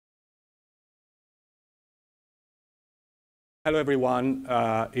Hello, everyone.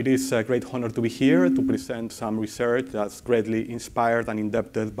 It is a great honor to be here to present some research that's greatly inspired and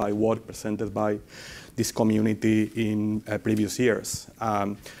indebted by work presented by this community in previous years.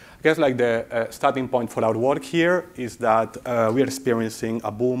 I guess like the starting point for our work here is that we are experiencing a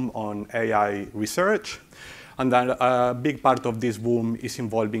boom on AI research. And then a big part of this boom is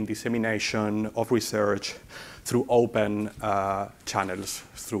involving dissemination of research through open channels,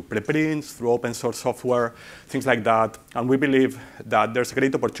 through preprints, through open source software, things like that. And we believe that there's a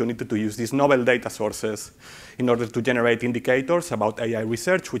great opportunity to use these novel data sources in order to generate indicators about AI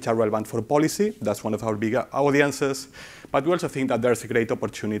research, which are relevant for policy. That's one of our big audiences. But we also think that there's a great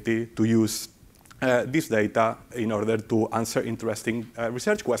opportunity to use this data in order to answer interesting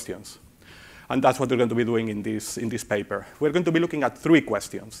research questions. And that's what we're going to be doing in this paper. We're going to be looking at three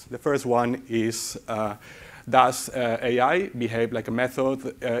questions. The first one is, does AI behave like a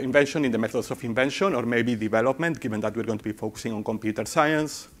method invention in the methods of invention, or maybe development, given that we're going to be focusing on computer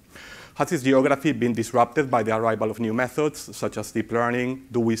science? Has its geography been disrupted by the arrival of new methods, such as deep learning?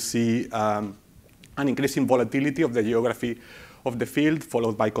 Do we see an increasing volatility of the geography of the field,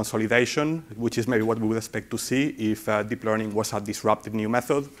 followed by consolidation, which is maybe what we would expect to see if deep learning was a disruptive new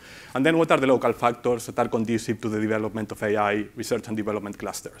method? And then what are the local factors that are conducive to the development of AI research and development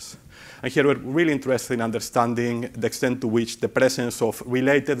clusters? And here we're really interested in understanding the extent to which the presence of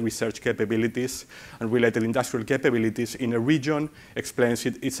related research capabilities and related industrial capabilities in a region explains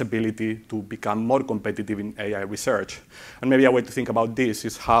its ability to become more competitive in AI research. And maybe a way to think about this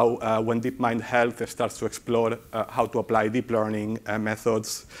is how when DeepMind Health starts to explore how to apply deep learning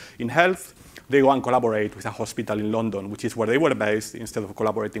methods in health, they go and collaborate with a hospital in London, which is where they were based, instead of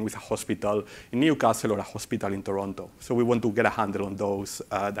collaborating with a hospital in Newcastle or a hospital in Toronto. So we want to get a handle on those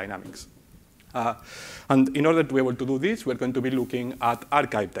dynamics. And in order to be able to do this, we're going to be looking at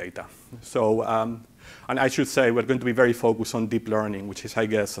archive data. So, and I should say we're going to be very focused on deep learning, which is, I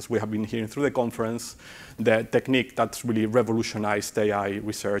guess, as we have been hearing through the conference, the technique that's really revolutionized AI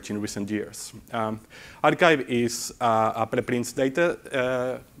research in recent years. Archive is a preprints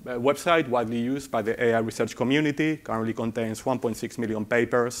data website widely used by the AI research community. Currently contains 1.6 million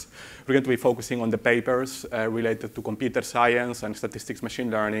papers. We're going to be focusing on the papers related to computer science and statistics machine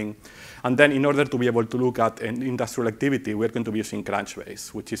learning. And then in order to be able to look at an industrial activity, we're going to be using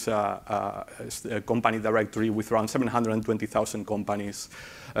Crunchbase, which is a company directory with around 720,000 companies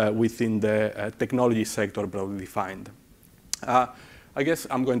within the technology sector broadly defined. I guess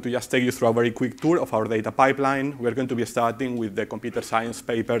I'm going to just take you through a very quick tour of our data pipeline. We're going to be starting with the computer science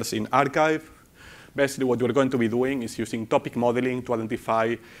papers in archive. Basically, what we're going to be doing is using topic modeling to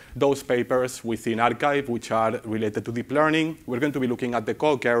identify those papers within archive which are related to deep learning. We're going to be looking at the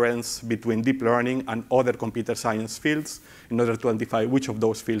co-occurrence between deep learning and other computer science fields in order to identify which of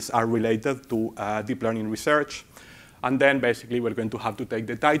those fields are related to deep learning research. And then basically we're going to have to take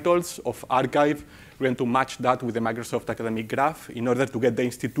the titles of archive. We're going to match that with the Microsoft Academic Graph in order to get the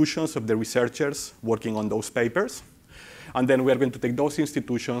institutions of the researchers working on those papers. And then we are going to take those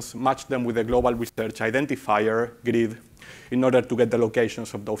institutions, match them with a global research identifier grid in order to get the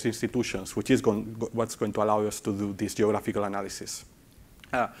locations of those institutions, which is what's going to allow us to do this geographical analysis.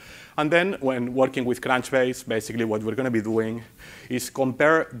 And then when working with Crunchbase, basically what we're going to be doing is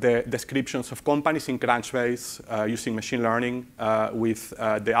compare the descriptions of companies in Crunchbase using machine learning with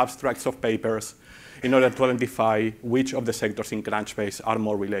the abstracts of papers in order to identify which of the sectors in Crunchbase are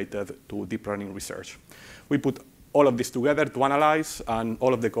more related to deep learning research. We put all of this together to analyze, and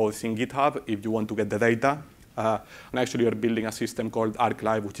all of the code is in GitHub if you want to get the data. And actually, we're building a system called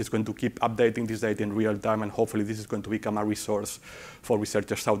ArcLive, which is going to keep updating this data in real time, and hopefully this is going to become a resource for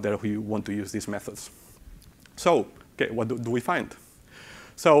researchers out there who want to use these methods. So, okay, what do we find?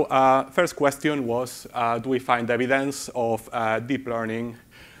 So, first question was, do we find evidence of deep learning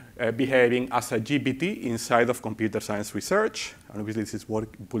behaving as a GPT inside of computer science research? And obviously, this is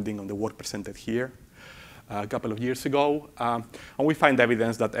building on the work presented here a couple of years ago. And we find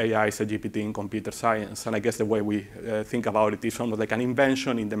evidence that AI is a GPT in computer science. And I guess the way we think about it is almost like an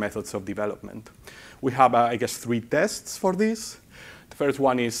invention in the methods of development. We have, I guess, 3 tests for this. The first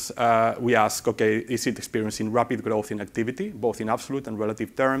one is we ask, OK, is it experiencing rapid growth in activity, both in absolute and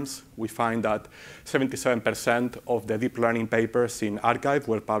relative terms? We find that 77% of the deep learning papers in archive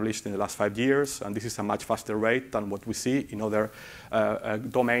were published in the last 5 years. And this is a much faster rate than what we see in other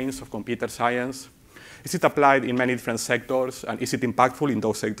domains of computer science. Is it applied in many different sectors, and is it impactful in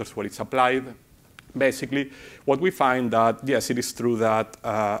those sectors where it's applied? Basically, what we find that, yes, it is true that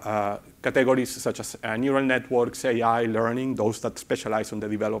categories such as neural networks, AI, learning, those that specialize on the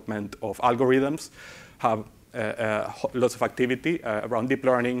development of algorithms, have lots of activity around deep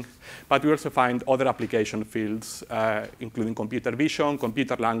learning, but we also find other application fields, including computer vision,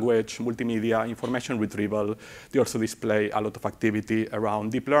 computer language, multimedia, information retrieval. They also display a lot of activity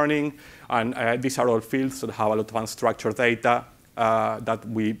around deep learning, and these are all fields that have a lot of unstructured data that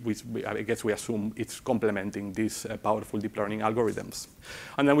I guess we assume it's complementing these powerful deep learning algorithms.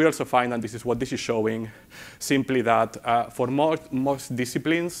 And then we also find, and this is what this is showing, simply that for most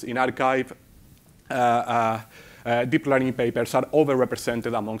disciplines in archive, deep learning papers are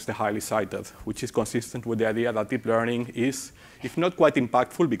overrepresented amongst the highly cited, which is consistent with the idea that deep learning is, if not quite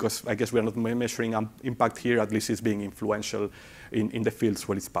impactful, because I guess we're not measuring impact here, at least it's being influential in the fields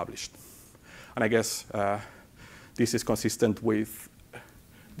where it's published. And I guess this is consistent with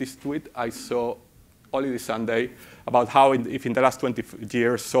this tweet I saw only this Sunday about how if in the last 20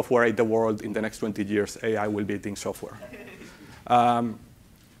 years software ate the world, in the next 20 years AI will be eating software.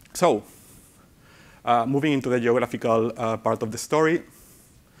 Moving into the geographical part of the story.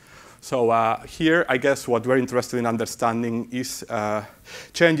 So here, I guess what we're interested in understanding is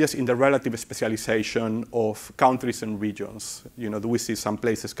changes in the relative specialization of countries and regions. Do we see some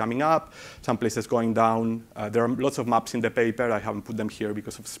places coming up, some places going down? There are lots of maps in the paper. I haven't put them here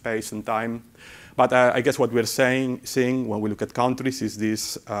because of space and time. But I guess what we're seeing when we look at countries is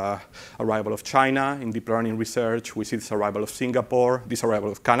this arrival of China in deep learning research. We see this arrival of Singapore, this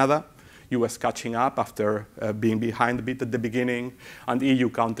arrival of Canada. US catching up after being behind a bit at the beginning, and EU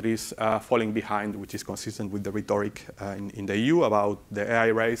countries falling behind, which is consistent with the rhetoric in the EU about the AI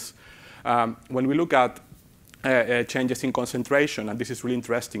race. When we look at changes in concentration, and this is really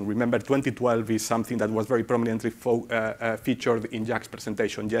interesting, remember 2012 is something that was very prominently featured in Jack's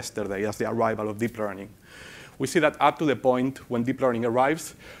presentation yesterday as the arrival of deep learning. We see that up to the point when deep learning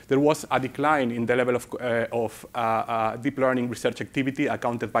arrives, there was a decline in the level of deep learning research activity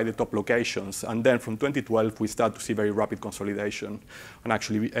accounted by the top locations. And then from 2012, we start to see very rapid consolidation and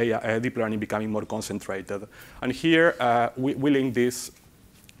actually deep learning becoming more concentrated. And here, we link this,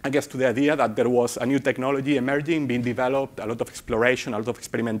 I guess, to the idea that there was a new technology emerging, being developed, a lot of exploration, a lot of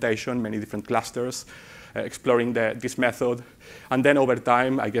experimentation, many different clusters, exploring this method. And then over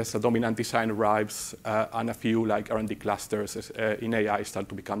time, I guess a dominant design arrives, and a few like R&D clusters in AI start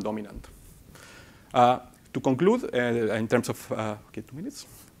to become dominant. To conclude, in terms of, okay, 2 minutes.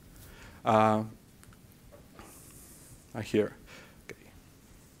 Here.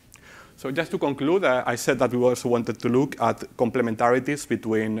 So just to conclude, I said that we also wanted to look at complementarities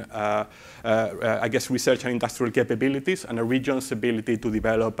between, I guess, research and industrial capabilities and a region's ability to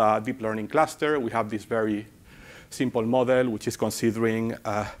develop a deep learning cluster. We have this very simple model, which is considering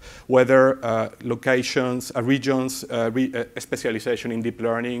whether locations, regions, specialization in deep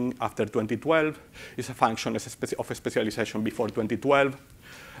learning after 2012 is a function of a specialization before 2012.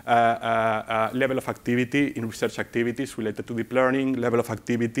 Level of activity in research activities related to deep learning, level of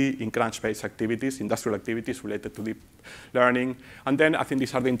activity in crunch-based activities, industrial activities related to deep learning. And then I think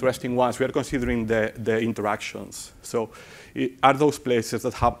these are the interesting ones. We are considering the interactions. So are those places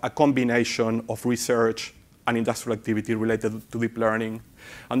that have a combination of research and industrial activity related to deep learning,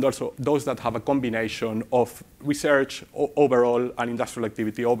 and also those that have a combination of research overall and industrial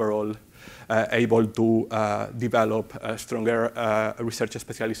activity overall, able to develop a stronger research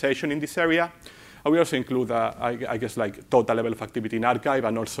specialization in this area. And we also include, I guess, like total level of activity in archive,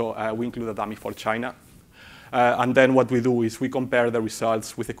 and also we include a dummy for China. And then what we do is we compare the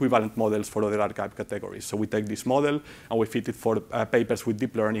results with equivalent models for other archive categories. So we take this model and we fit it for papers with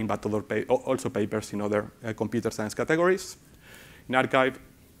deep learning, but also papers in other computer science categories in archive.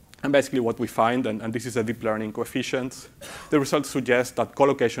 And basically what we find, and this is a deep learning coefficient, the results suggest that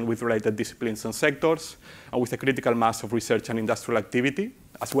collocation with related disciplines and sectors, and with a critical mass of research and industrial activity,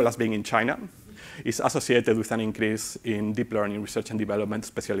 as well as being in China, is associated with an increase in deep learning research and development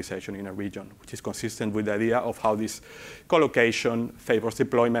specialization in a region, which is consistent with the idea of how this collocation favors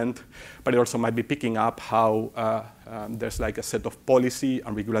deployment, but it also might be picking up how there's like a set of policy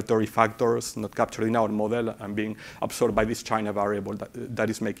and regulatory factors not captured in our model and being absorbed by this China variable that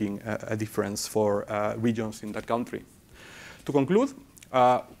is making a difference for regions in that country. To conclude,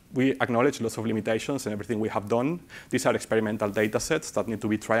 we acknowledge lots of limitations in everything we have done. These are experimental data sets that need to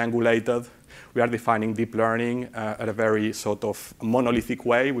be triangulated. We are defining deep learning at a very sort of monolithic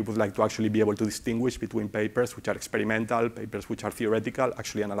way. We would like to actually be able to distinguish between papers which are experimental, papers which are theoretical,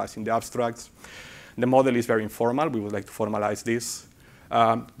 actually analyzing the abstracts. The model is very informal. We would like to formalize this.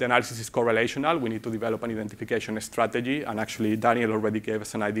 The analysis is correlational. We need to develop an identification strategy. And actually, Daniel already gave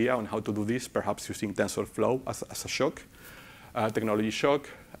us an idea on how to do this, perhaps using TensorFlow as a shock, technology shock.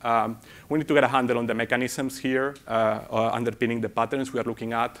 We need to get a handle on the mechanisms here underpinning the patterns we are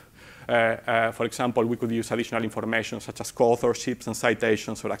looking at. For example, we could use additional information such as co-authorships and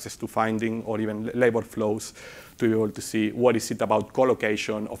citations or access to finding or even labor flows to be able to see what is it about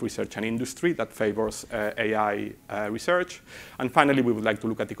co-location of research and industry that favors AI research. And finally, we would like to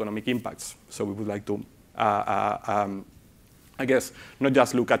look at economic impacts. So we would like to, I guess, not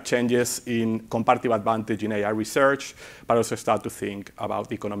just look at changes in comparative advantage in AI research, but also start to think about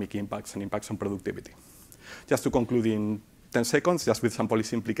economic impacts and impacts on productivity. Just to conclude in 10 seconds, just with some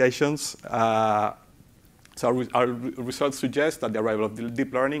policy implications. So our results suggest that the arrival of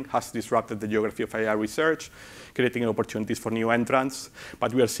deep learning has disrupted the geography of AI research, creating opportunities for new entrants.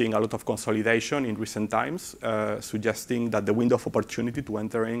 But we are seeing a lot of consolidation in recent times, suggesting that the window of opportunity to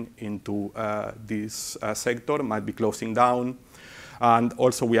entering into this sector might be closing down. And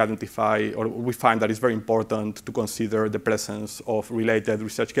also we identify, or we find that it's very important to consider the presence of related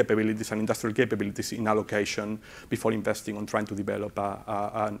research capabilities and industrial capabilities in allocation before investing on trying to develop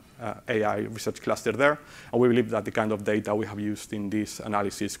an AI research cluster there. And we believe that the kind of data we have used in this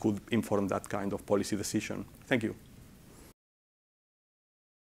analysis could inform that kind of policy decision. Thank you.